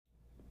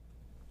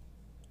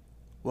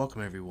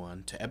Welcome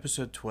everyone to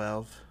episode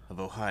 12 of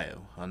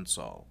Ohio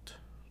Unsolved.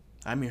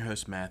 I'm your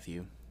host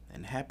Matthew,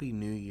 and Happy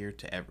New Year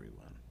to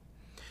everyone.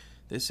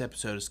 This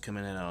episode is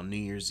coming out on New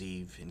Year's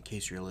Eve in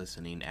case you're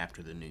listening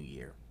after the new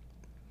year.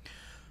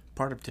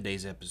 Part of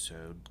today's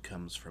episode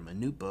comes from a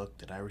new book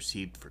that I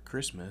received for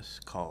Christmas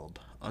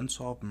called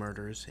Unsolved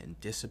Murders and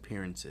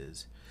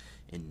Disappearances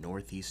in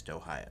Northeast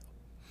Ohio.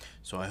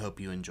 So I hope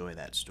you enjoy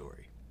that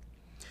story.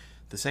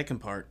 The second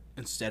part,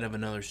 instead of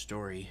another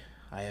story,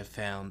 I have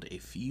found a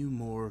few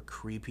more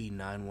creepy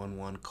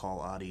 911 call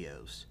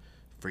audios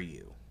for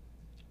you.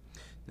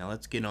 Now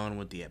let's get on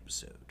with the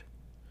episode.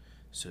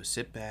 So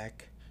sit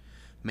back,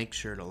 make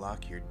sure to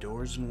lock your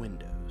doors and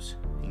windows,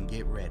 and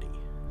get ready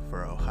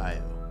for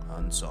Ohio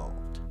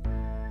Unsolved.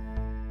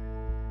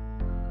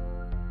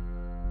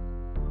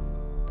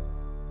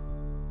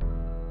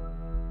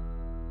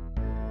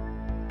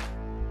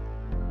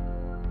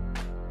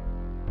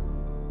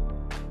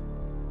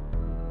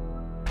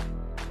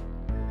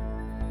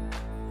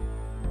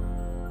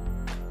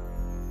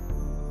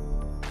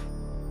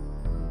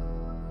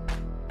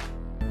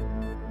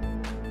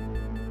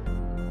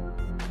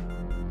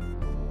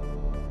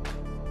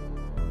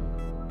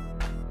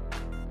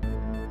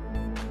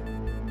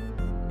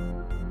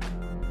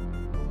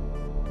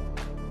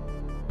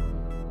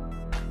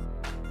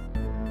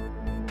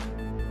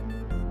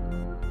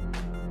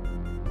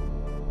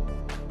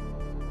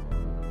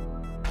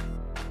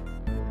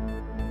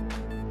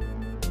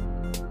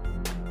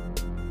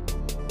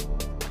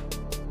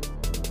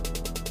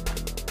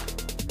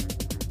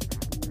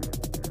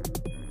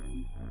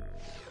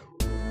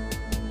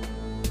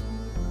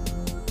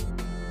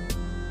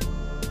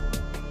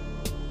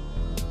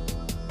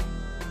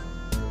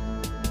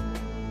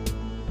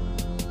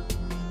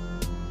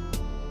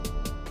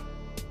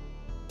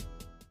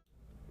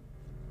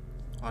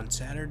 On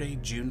Saturday,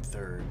 June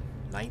 3rd,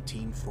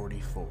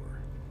 1944,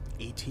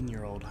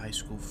 18-year-old high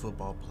school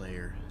football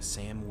player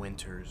Sam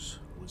Winters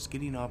was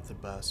getting off the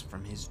bus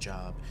from his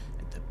job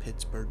at the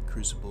Pittsburgh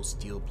Crucible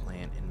Steel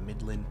Plant in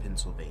Midland,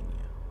 Pennsylvania.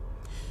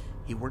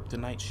 He worked the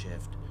night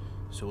shift,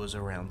 so it was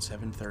around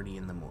 7:30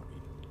 in the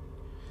morning.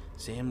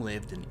 Sam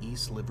lived in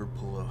East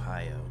Liverpool,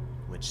 Ohio,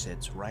 which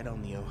sits right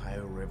on the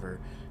Ohio River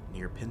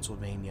near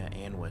Pennsylvania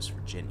and West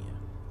Virginia.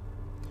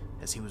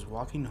 As he was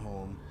walking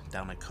home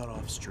down a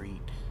cut-off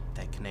street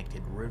that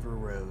connected River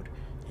Road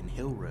and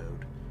Hill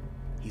Road,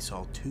 he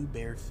saw two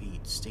bare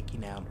feet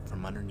sticking out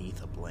from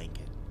underneath a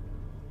blanket.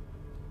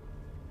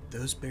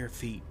 Those bare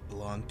feet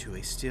belonged to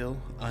a still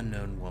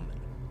unknown woman.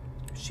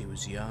 She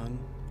was young,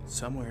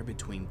 somewhere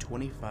between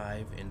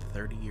 25 and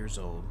 30 years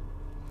old.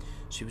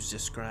 She was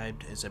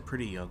described as a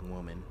pretty young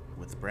woman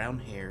with brown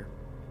hair,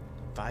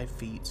 5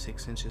 feet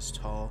 6 inches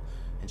tall,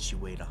 and she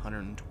weighed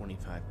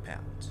 125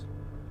 pounds.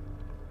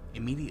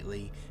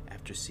 Immediately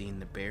after seeing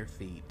the bare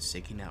feet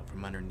sticking out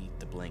from underneath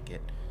the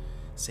blanket,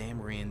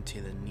 Sam ran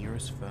to the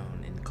nearest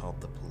phone and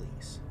called the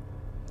police.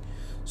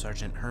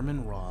 Sergeant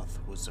Herman Roth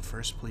was the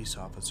first police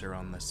officer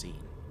on the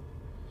scene,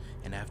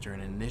 and after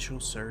an initial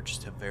search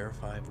to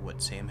verify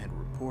what Sam had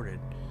reported,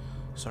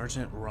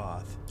 Sergeant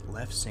Roth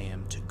left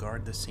Sam to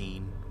guard the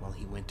scene while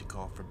he went to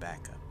call for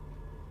backup.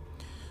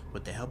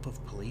 With the help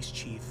of Police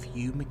Chief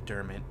Hugh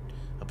McDermott,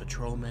 a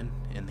patrolman,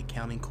 and the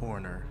county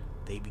coroner,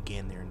 they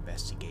began their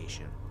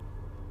investigation.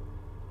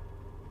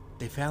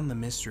 They found the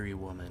mystery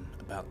woman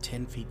about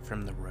 10 feet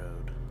from the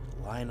road,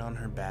 lying on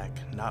her back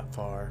not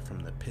far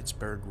from the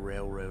Pittsburgh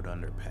Railroad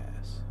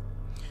underpass.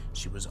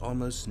 She was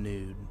almost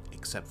nude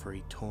except for a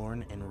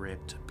torn and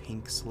ripped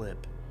pink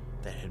slip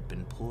that had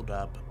been pulled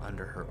up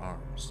under her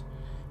arms,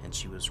 and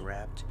she was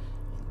wrapped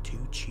in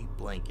 2 cheap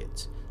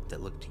blankets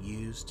that looked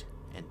used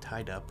and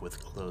tied up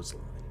with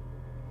clothesline.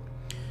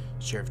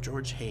 Sheriff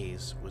George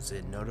Hayes was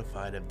then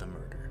notified of the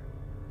murder,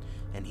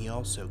 and he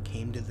also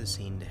came to the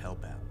scene to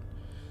help out.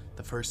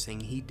 The first thing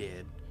he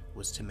did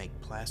was to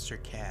make plaster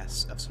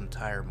casts of some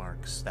tire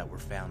marks that were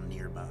found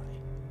nearby.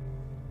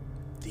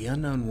 The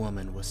unknown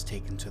woman was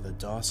taken to the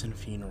Dawson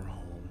Funeral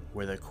Home,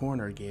 where the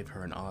coroner gave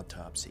her an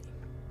autopsy.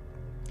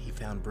 He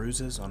found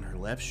bruises on her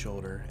left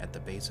shoulder at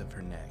the base of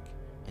her neck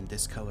and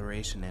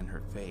discoloration in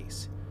her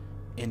face,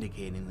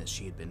 indicating that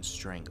she had been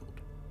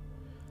strangled.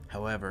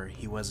 However,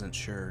 he wasn't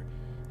sure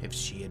if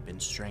she had been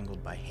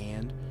strangled by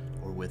hand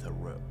or with a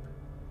rope.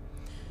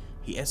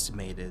 He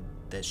estimated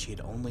that she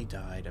had only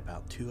died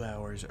about 2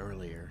 hours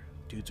earlier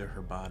due to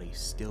her body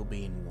still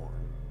being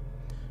warm,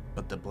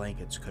 but the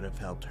blankets could have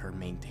helped her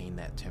maintain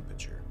that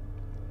temperature.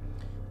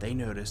 They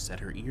noticed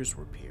that her ears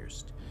were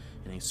pierced,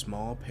 and a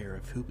small pair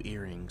of hoop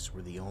earrings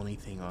were the only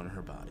thing on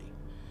her body.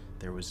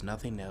 There was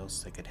nothing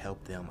else that could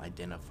help them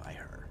identify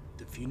her.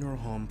 The funeral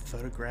home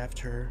photographed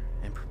her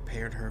and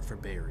prepared her for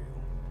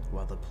burial,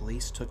 while the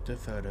police took the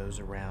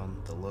photos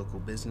around the local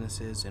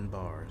businesses and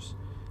bars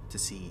to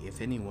see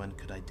if anyone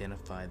could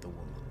identify the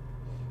woman.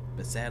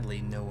 But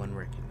sadly, no one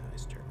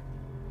recognized her.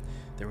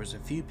 There was a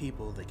few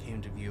people that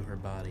came to view her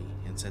body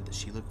and said that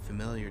she looked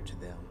familiar to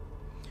them,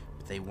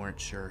 but they weren't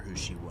sure who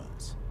she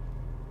was.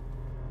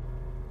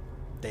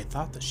 They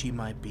thought that she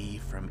might be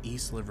from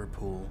East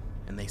Liverpool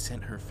and they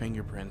sent her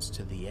fingerprints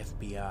to the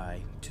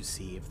FBI to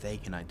see if they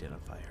can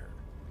identify her.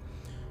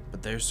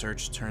 But their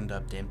search turned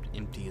up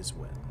empty as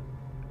well.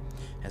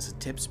 As the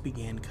tips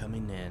began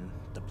coming in,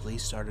 the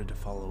police started to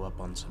follow up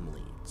on some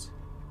leads.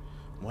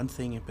 One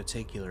thing in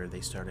particular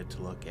they started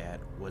to look at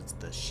was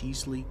the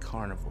Sheasley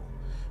Carnival,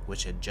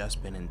 which had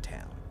just been in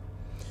town.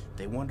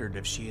 They wondered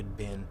if she had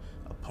been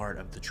a part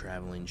of the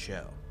traveling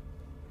show.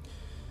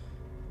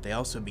 They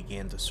also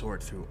began to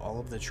sort through all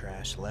of the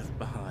trash left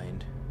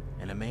behind,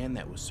 and a man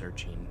that was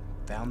searching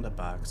found a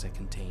box that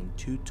contained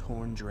 2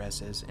 torn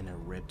dresses and a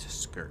ripped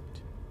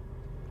skirt.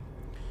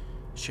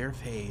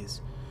 Sheriff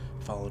Hayes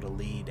followed a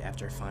lead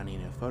after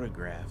finding a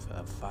photograph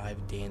of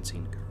 5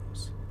 dancing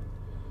girls.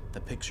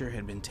 The picture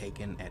had been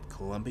taken at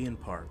Columbian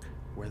Park,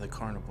 where the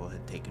carnival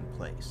had taken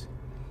place,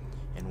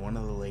 and one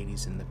of the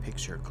ladies in the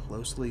picture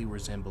closely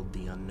resembled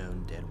the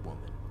unknown dead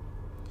woman.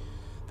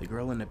 The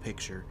girl in the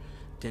picture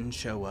didn't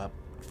show up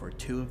for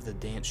 2 of the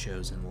dance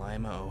shows in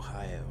Lima,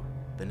 Ohio,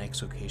 the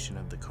next location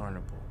of the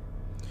carnival,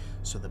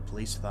 so the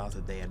police thought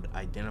that they had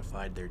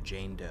identified their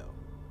Jane Doe.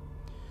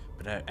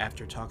 But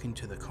after talking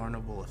to the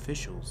carnival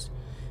officials,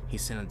 he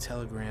sent a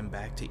telegram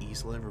back to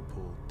East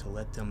Liverpool to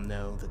let them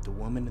know that the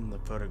woman in the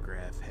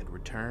photograph had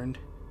returned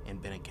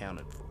and been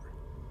accounted for.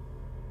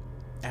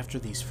 After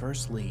these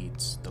first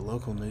leads, the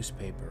local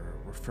newspaper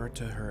referred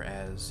to her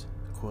as,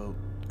 quote,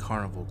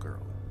 Carnival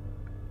Girl.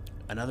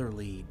 Another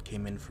lead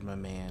came in from a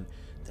man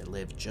that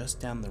lived just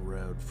down the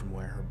road from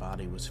where her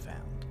body was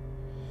found.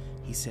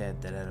 He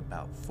said that at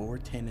about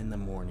 4:10 in the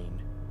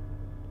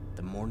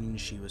morning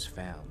she was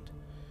found,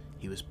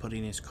 he was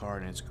putting his car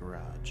in his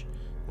garage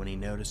when he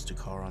noticed a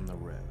car on the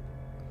road.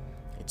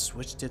 It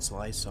switched its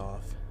lights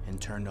off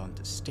and turned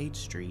onto State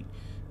Street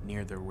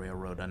near the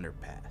railroad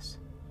underpass.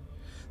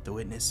 The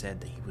witness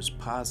said that he was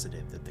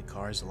positive that the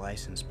car's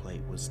license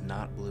plate was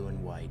not blue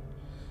and white,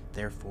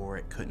 therefore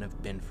it couldn't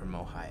have been from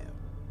Ohio.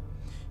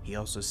 He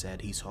also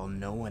said he saw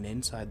no one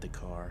inside the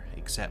car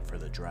except for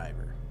the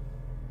driver.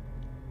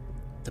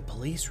 The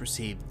police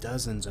received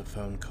dozens of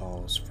phone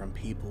calls from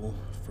people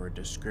for a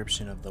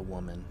description of the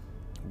woman,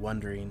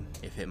 wondering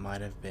if it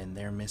might have been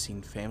their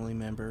missing family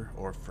member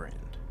or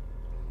friend.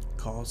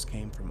 Calls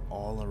came from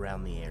all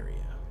around the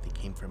area. They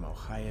came from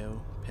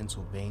Ohio,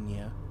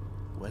 Pennsylvania,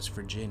 West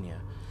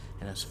Virginia,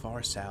 and as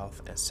far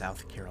south as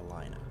South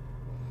Carolina.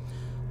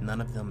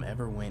 None of them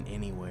ever went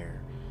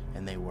anywhere,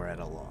 and they were at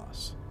a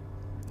loss.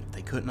 If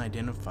they couldn't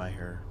identify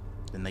her,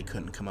 then they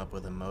couldn't come up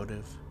with a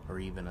motive or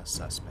even a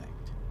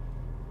suspect.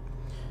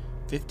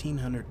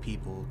 1,500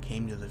 people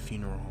came to the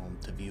funeral home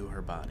to view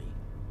her body,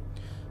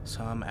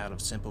 some out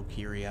of simple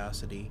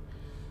curiosity,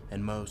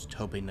 and most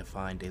hoping to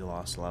find a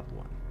lost loved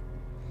one.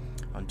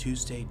 On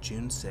Tuesday,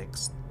 June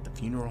 6th, the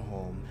funeral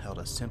home held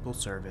a simple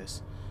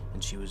service,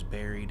 and she was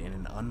buried in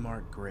an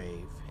unmarked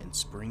grave in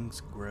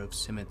Springs Grove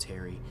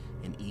Cemetery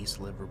in East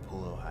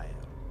Liverpool,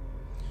 Ohio.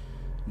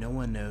 No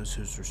one knows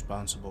who's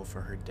responsible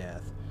for her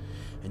death,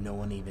 and no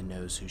one even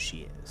knows who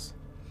she is.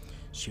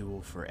 She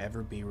will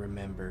forever be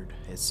remembered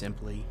as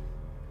simply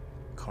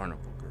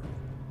Carnival Girl.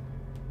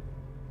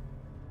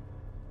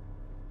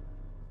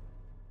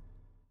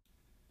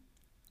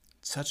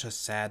 Such a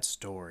sad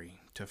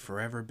story to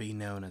forever be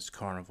known as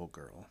Carnival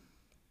Girl.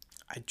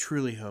 I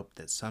truly hope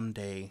that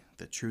someday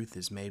the truth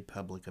is made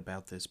public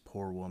about this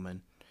poor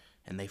woman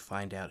and they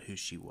find out who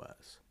she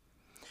was.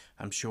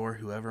 I'm sure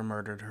whoever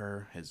murdered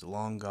her is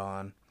long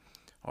gone,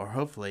 or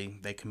hopefully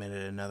they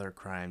committed another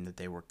crime that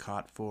they were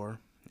caught for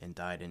and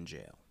died in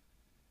jail.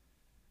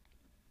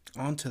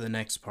 On to the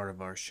next part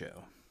of our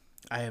show.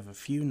 I have a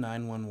few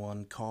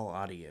 911 call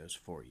audios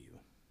for you.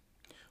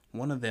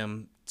 One of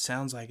them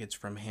sounds like it's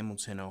from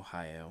Hamilton,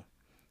 Ohio,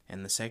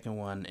 and the second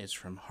one is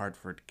from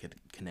Hartford,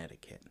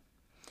 Connecticut.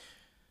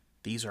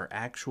 These are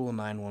actual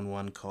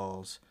 911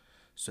 calls,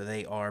 so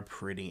they are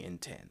pretty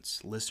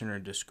intense. Listener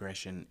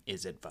discretion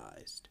is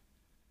advised.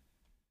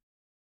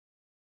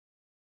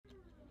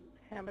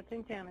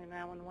 Hamilton County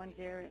 911,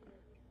 Jared.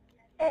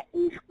 At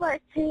East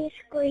 14th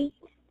Street.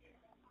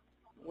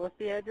 What's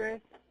the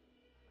address?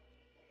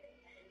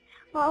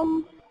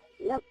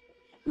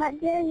 My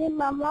dad and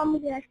my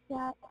mom got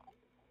shot.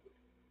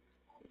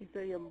 You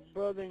say your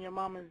brother and your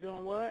mom is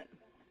doing what?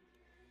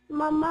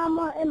 My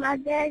mama and my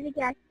daddy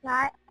got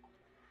shot.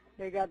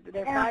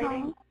 They're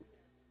fighting?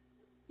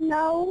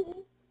 No.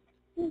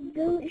 The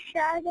dude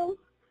shot them.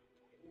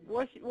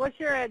 What's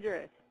your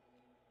address?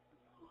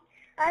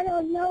 I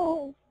don't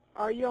know.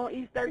 Are you on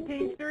East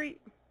 13th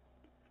Street?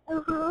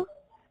 Uh-huh.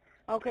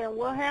 Okay, and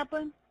what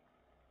happened?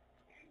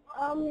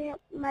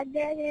 My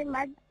daddy and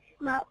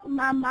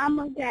my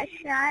mama got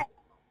shot.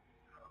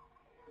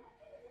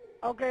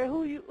 Okay,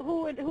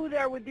 who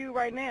there with you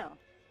right now?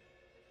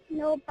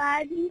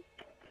 Nobody.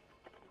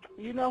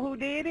 You know who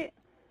did it?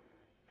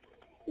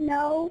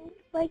 No.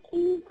 But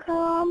can you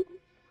come?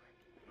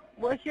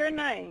 What's your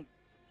name?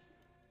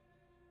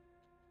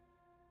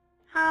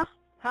 Huh?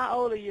 How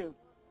old are you?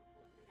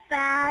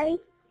 5.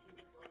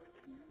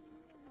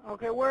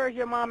 Okay, where is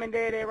your mom and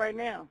dad at right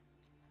now?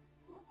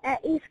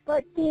 At East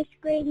 14th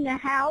Street in the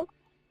house.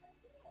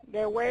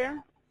 They're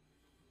where?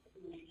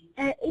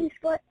 at East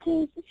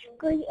 14th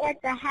Street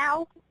at the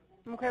house.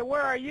 Okay,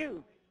 where are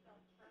you?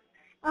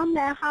 I'm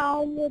at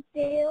home with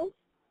them.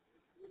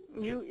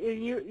 You,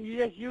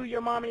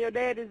 your mom and your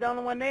dad is the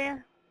only one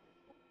there?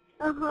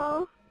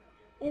 Uh-huh.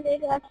 And they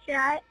got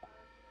shot.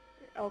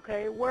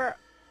 Okay, where?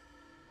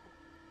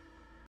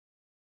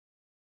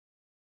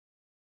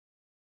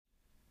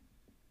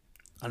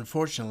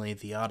 Unfortunately,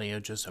 the audio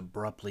just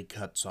abruptly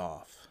cuts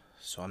off,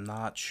 so I'm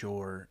not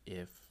sure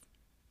if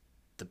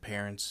the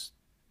parents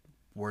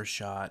were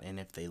shot and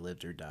if they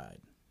lived or died.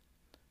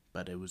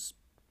 But it was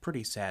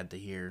pretty sad to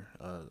hear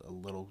a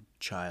little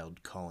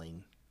child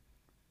calling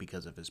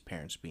because of his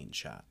parents being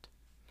shot.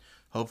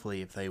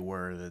 Hopefully, if they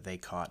were, that they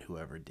caught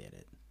whoever did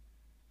it.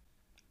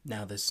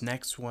 Now, this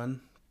next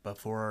one,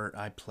 before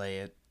I play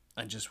it,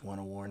 I just want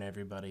to warn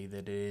everybody that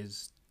it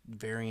is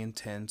very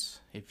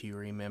intense. If you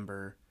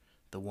remember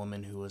the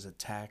woman who was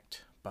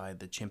attacked by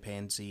the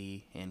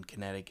chimpanzee in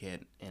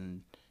Connecticut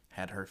and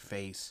had her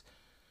face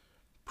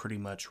pretty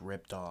much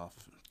ripped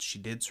off. She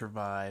did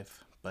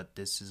survive, but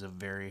this is a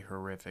very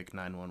horrific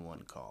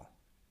 911 call.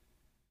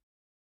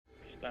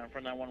 Stand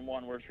for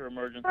 911, where's your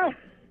emergency? Oh,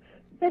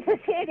 this is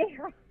Sandy.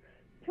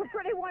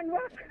 231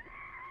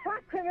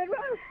 Rock Rimmon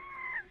Road.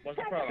 What's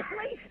the Send problem? the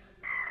police.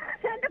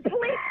 Send the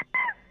police.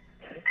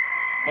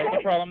 What's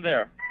the problem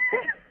there?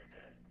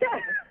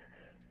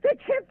 The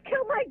chimp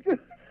killed my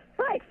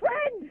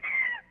friend.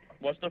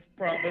 What's the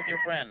problem with your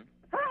friend?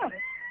 Oh,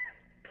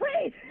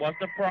 please. What's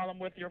the problem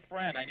with your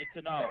friend? I need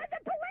to know. Send the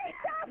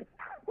police up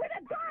with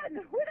a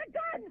gun.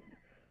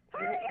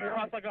 Hurry Who up.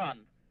 has a gun?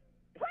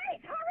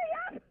 Please, hurry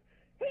up.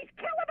 He's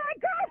killing my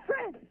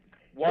girlfriend.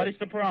 What is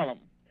the problem?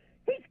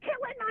 He's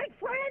killing my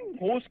friend.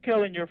 Who's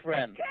killing your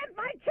friend?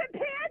 My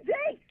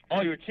chimpanzee.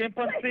 Oh, your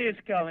chimpanzee is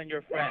killing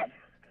your friend.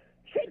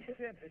 He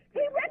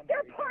ripped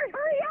her apart.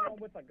 Hurry up.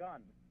 With a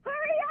gun.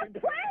 Hurry up,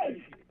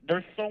 please.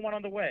 There's someone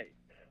on the way.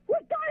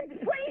 With guns,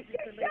 please. You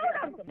shoot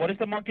him. What is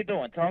the monkey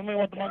doing? Tell me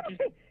what the monkey's...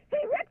 He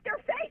ripped her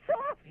face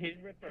off. He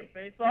ripped her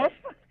face off?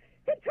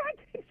 He's trying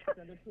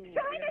to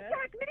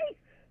attack me.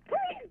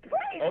 Please,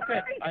 Okay,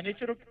 hurry. I need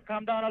you to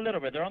calm down a little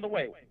bit. They're on the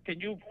way. Can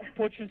you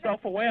put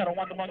yourself away? I don't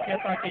want the monkey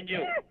attacking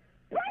you.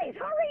 Please,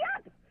 hurry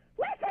up.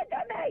 Listen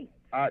to me.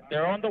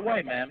 They're on the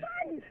way, ma'am.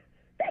 Guns.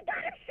 They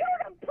gotta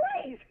shoot him,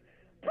 please.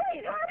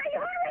 Please,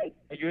 hurry.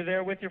 You're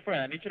there with your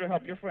friend. I need you to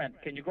help your friend.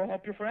 Can you go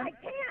help your friend? I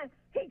can't.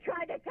 He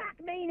tried to attack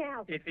me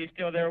now. Is he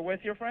still there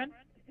with your friend?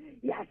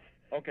 Yes,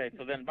 Okay,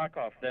 so then back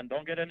off. Then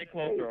don't get any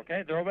closer,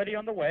 okay? They're already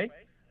on the way.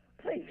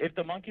 please. If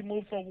the monkey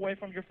moves away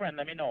from your friend,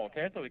 let me know,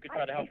 okay? So we could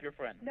try to help your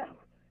friend.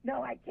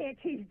 No, I can't.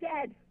 She's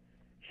dead.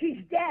 She's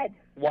dead.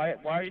 Why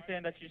are you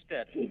saying that she's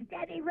dead? She's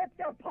dead. He ripped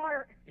her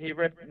apart. He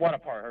ripped what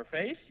apart? Her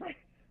face?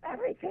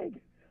 Everything.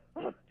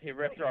 Oh, He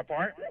ripped her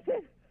apart?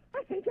 listen,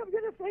 I think I'm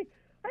gonna faint.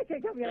 I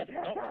think I'm gonna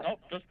pass out. No,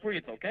 just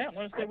breathe, okay? I'm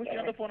going to stay with you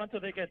on the phone until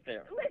they get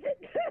there. Listen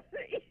to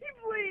me.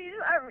 Please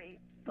hurry.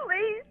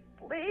 Please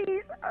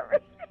hurry.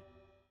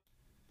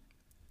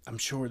 I'm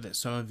sure that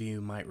some of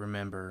you might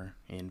remember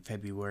in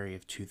February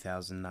of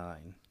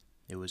 2009,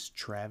 it was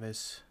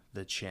Travis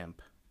the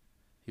chimp.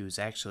 He was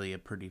actually a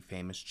pretty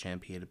famous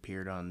chimp. He had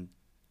appeared on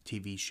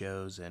TV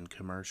shows and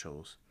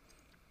commercials.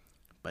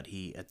 But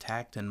he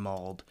attacked and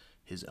mauled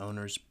his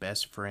owner's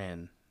best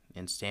friend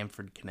in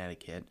Stamford,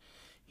 Connecticut.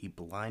 He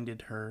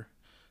blinded her,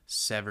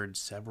 severed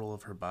several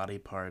of her body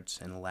parts,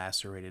 and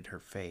lacerated her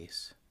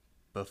face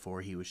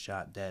before he was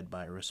shot dead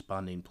by a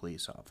responding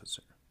police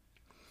officer.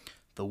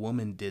 The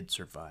woman did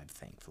survive,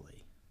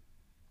 thankfully.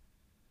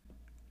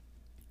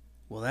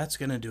 Well, that's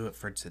going to do it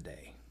for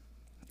today.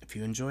 If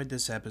you enjoyed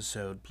this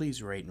episode,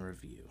 please rate and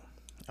review.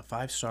 A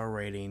 5-star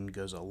rating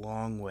goes a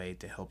long way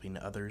to helping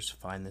others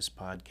find this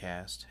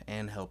podcast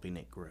and helping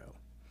it grow.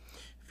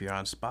 If you're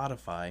on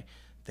Spotify,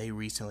 they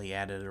recently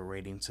added a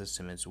rating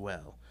system as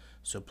well,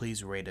 so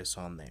please rate us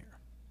on there.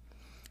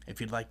 If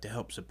you'd like to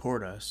help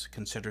support us,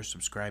 consider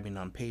subscribing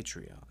on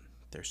Patreon.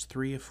 There's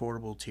 3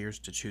 affordable tiers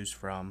to choose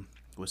from,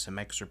 with some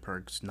extra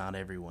perks not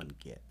everyone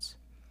gets.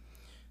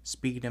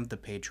 Speaking of the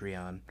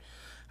Patreon,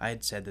 I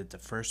had said that the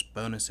first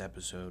bonus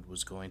episode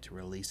was going to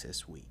release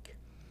this week,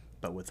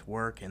 but with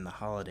work and the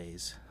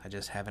holidays, I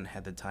just haven't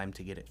had the time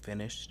to get it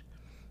finished,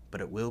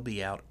 but it will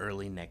be out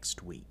early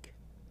next week.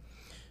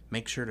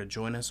 Make sure to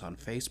join us on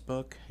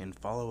Facebook and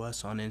follow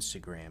us on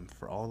Instagram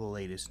for all the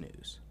latest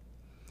news.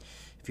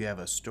 If you have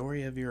a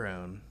story of your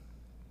own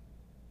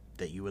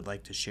that you would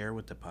like to share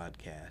with the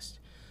podcast,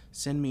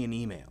 send me an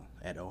email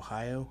at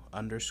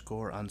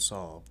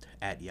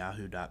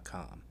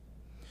ohio_unsolved@yahoo.com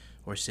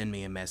or send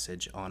me a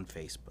message on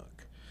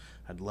Facebook.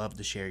 I'd love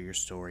to share your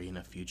story in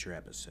a future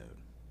episode.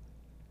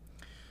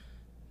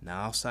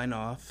 Now I'll sign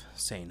off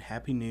saying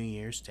Happy New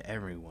Year's to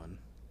everyone.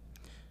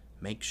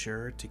 Make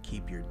sure to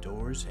keep your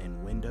doors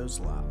and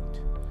windows locked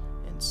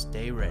and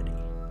stay ready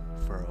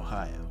for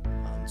Ohio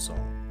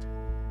Unsolved.